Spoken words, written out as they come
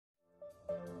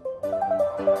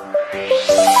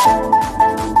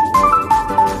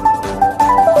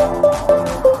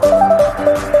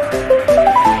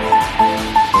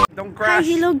Don't crash. Hi,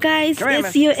 hello guys.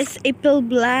 It's US April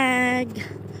Vlog.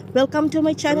 Welcome to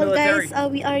my channel, guys.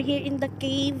 We are here in the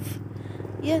cave.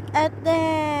 Look at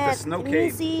that. The snow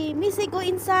cave. Missy, go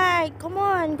inside. Come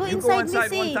on, go inside, Go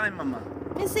inside Missy. one time, Mama.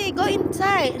 Missy, go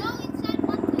inside.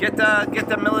 Get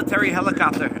the military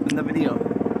helicopter in the video.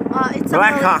 It's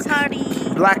Black a Hawk.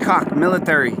 military. Black Hawk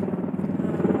military.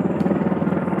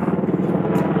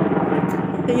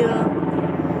 Yeah.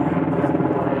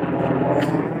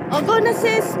 Oh, go na,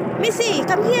 sis. Missy,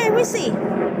 come here, Missy.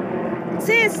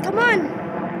 Sis, come on.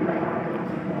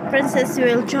 Princess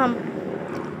will jump.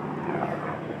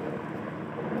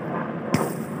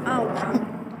 Ow.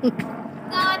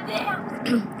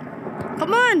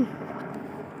 Come on.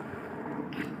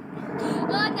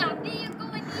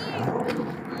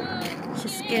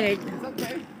 She's scared. It's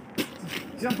okay.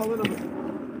 Jump a little bit.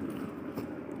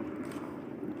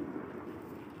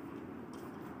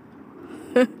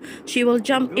 She will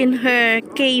jump in her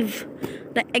cave,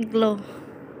 the igloo.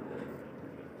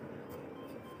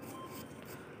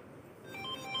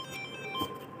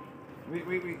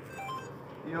 Wait.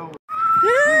 Yo.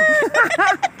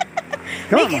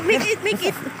 Make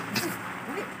it.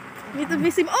 Need to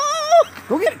miss him. Oh!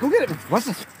 Go get it. What's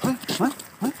this? Huh?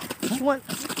 She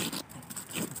wants.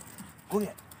 Go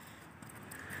get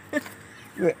it.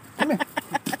 Come here.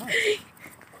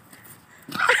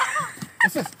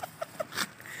 What's this?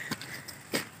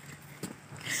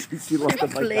 She lost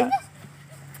it like that.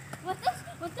 What's this?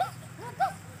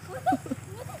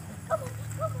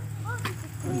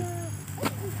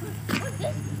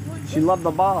 She loved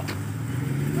the ball.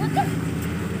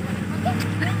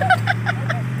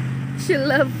 She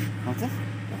love. What's this?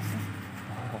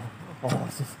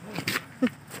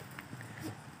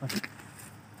 What's this?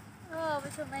 Oh,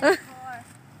 it's a nice car.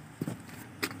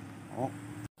 Oh.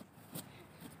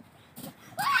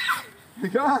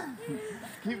 Come on.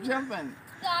 Keep jumping.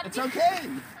 Daddy, It's okay.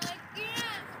 I can't.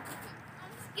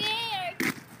 I'm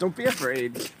scared. Don't be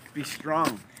afraid. Be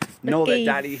strong. Know that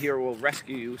Daddy here will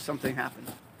rescue you if something happens.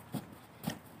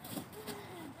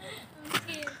 I'm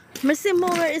scared. Missy,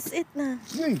 where is it na?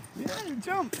 Yeah,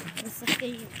 jump. It's a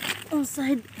cave.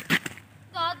 Outside.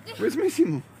 Daddy. Where's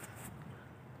Missy?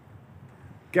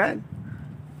 Good.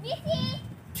 Missy.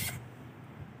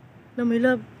 No, my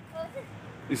love.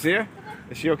 You see her?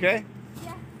 Is she okay?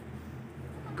 Yeah.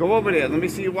 Go over there. Let me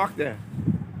see you walk there.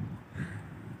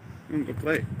 Go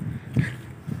play.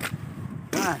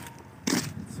 Come on.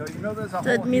 So you know there's a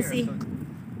hole Missy. here. So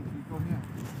you go here.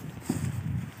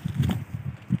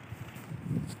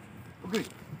 Okay.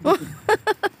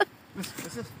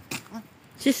 What's this? What?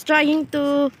 She's trying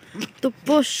to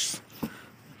push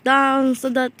down so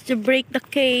that she break the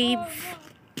cave.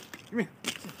 Come here.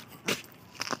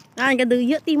 Ah,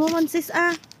 gaduyot ti mo man sis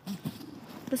ah.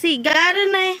 Kasi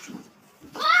garan eh.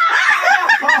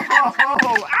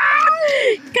 Oh,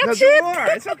 Catch there's it. more.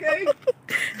 It's okay.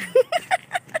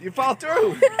 You fall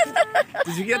through.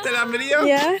 Did you get that on video?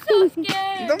 Yeah. So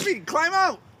scared. Don't be. Climb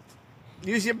out.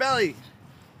 Use your belly.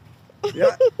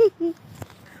 Yeah.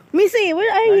 Missy,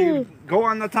 where are Now you? go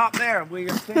on the top there where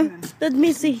you're standing. That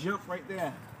Missy. Jump right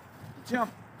there.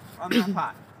 Jump on that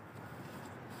pot.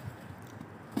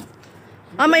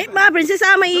 Ah, may princess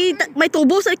ah, may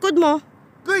tubo sa likod mo.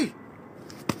 Good.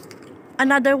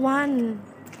 Another one.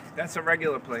 That's a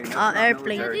regular plane. That's Ah, not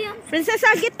airplane. military. Princess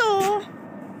ah, gito.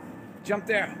 Jump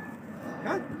there.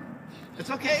 Huh? It's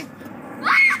okay.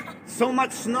 So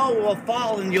much snow will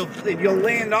fall and you'll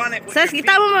land on it. With Sis, your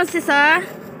kita mo man sis ah.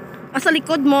 Ah, sa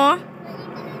likod mo.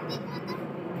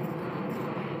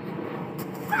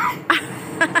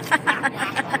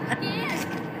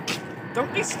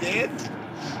 Don't be scared.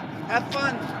 Have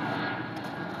fun.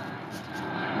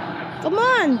 Come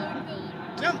on.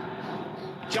 Jump.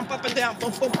 Jump up and down.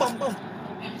 Boom, boom, boom, boom.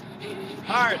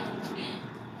 Hard.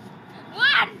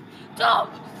 1, 2,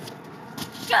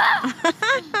 go.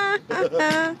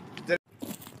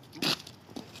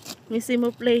 Missy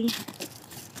mo play.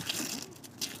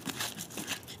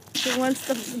 She wants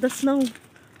the snow.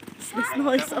 The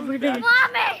snow is over there.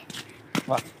 Mommy.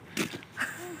 What?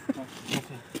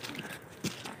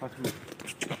 What's this?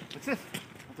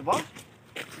 What's the ball?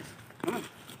 Come on.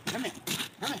 Come here.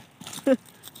 Come here.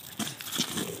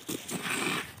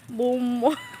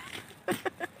 Boom.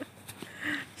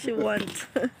 She wants.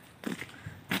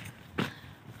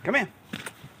 Come here.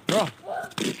 Girl.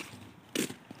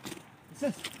 What's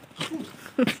this?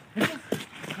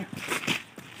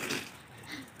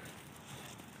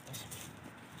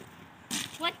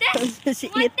 What this? She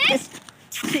What eat this?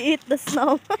 She eat the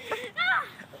snow.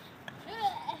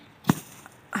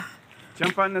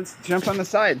 Jump on the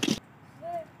side.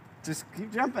 Just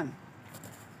keep jumping.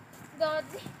 God.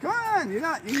 Come on, you're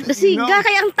not. You Siga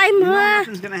kay ang time you know ha.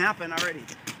 nothing's gonna happen already.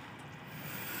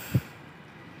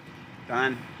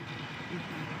 Done.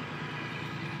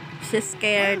 She's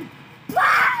scared.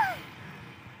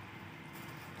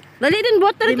 Dali din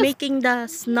water. They're making the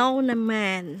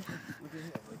snowman.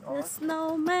 The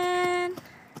snowman.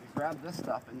 You grab this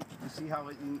stuff and you see how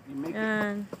you make it.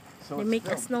 Yan. So They it's make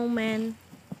a filled. snowman.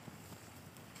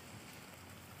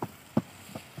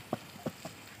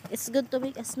 It's good to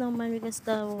make a snowman because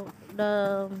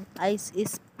the ice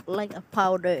is like a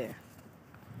powder.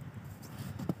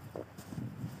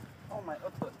 Oh my!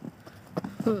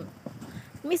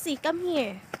 Missy, come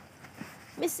here.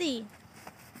 Missy.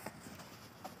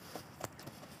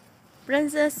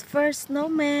 Princess first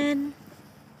snowman.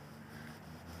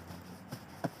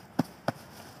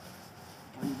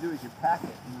 What you do is you pack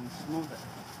it and then smooth it.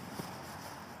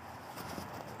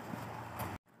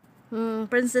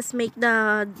 Princess make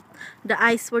the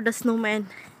ice for the snowman.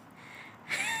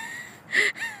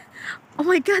 Oh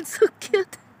my god, so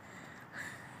cute.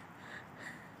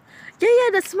 Yeah,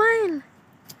 the smile.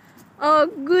 Oh,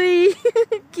 gooey.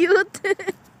 Cute.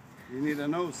 You need a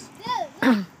nose.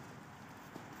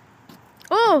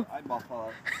 Oh, Eyeball fell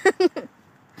out.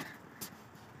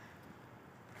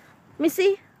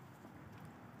 Missy,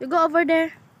 you go over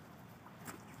there.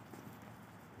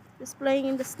 Just playing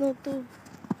in the snow too.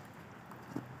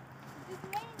 Just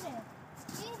made it.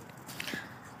 See?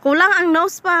 Kulang ang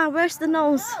nose pa. Where's the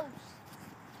nose? How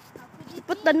could you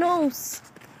Put the nose.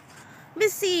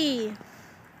 Missy.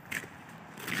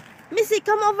 Missy,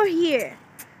 come over here.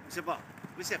 Zip up.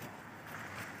 Zip.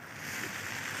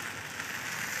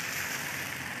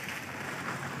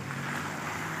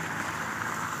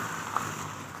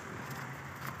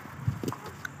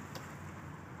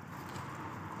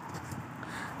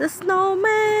 The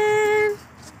snowman.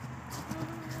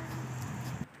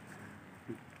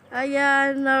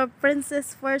 Ayan, our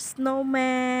princess first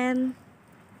snowman.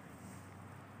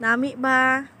 Nami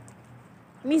ba?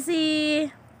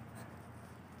 Missy.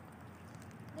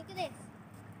 Look at this.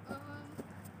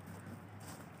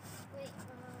 Wait.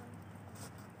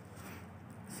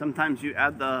 Sometimes you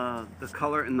add the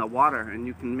color in the water, and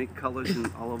you can make colors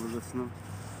all over the snow.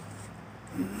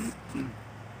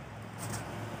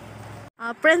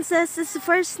 Princess's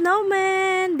first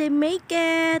snowman. They make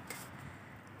it.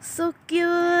 So cute.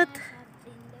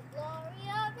 In the glory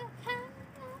of the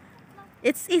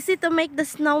It's easy to make the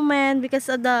snowman because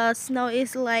of the snow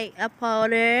is like a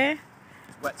powder.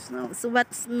 Wet snow. It's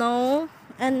wet snow.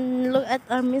 And look at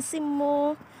our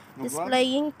Missimo No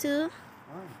displaying too.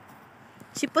 Oh.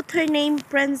 She put her name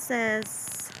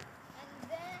Princess. And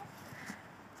then,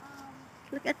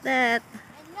 Look at that.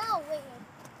 and now wait.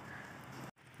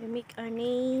 We make our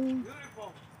name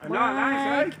Beautiful.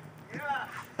 Nice, Yeah.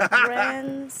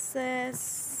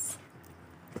 Princess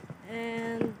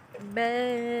and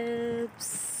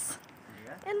Babes.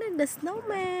 And then the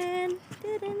snowman.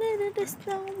 The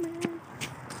snowman.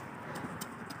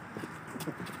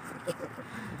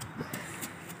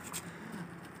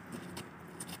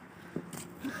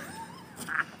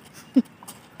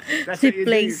 That's They what you do.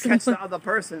 play You catch some- the other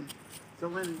person. So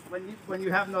when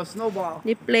you have no snowball,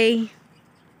 They play.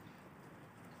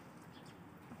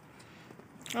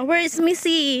 Oh, where is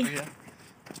Missy? yeah.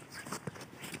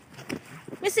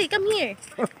 Missy, come here.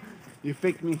 You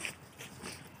faked me.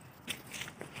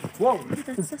 Whoa.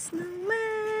 That's a snowman.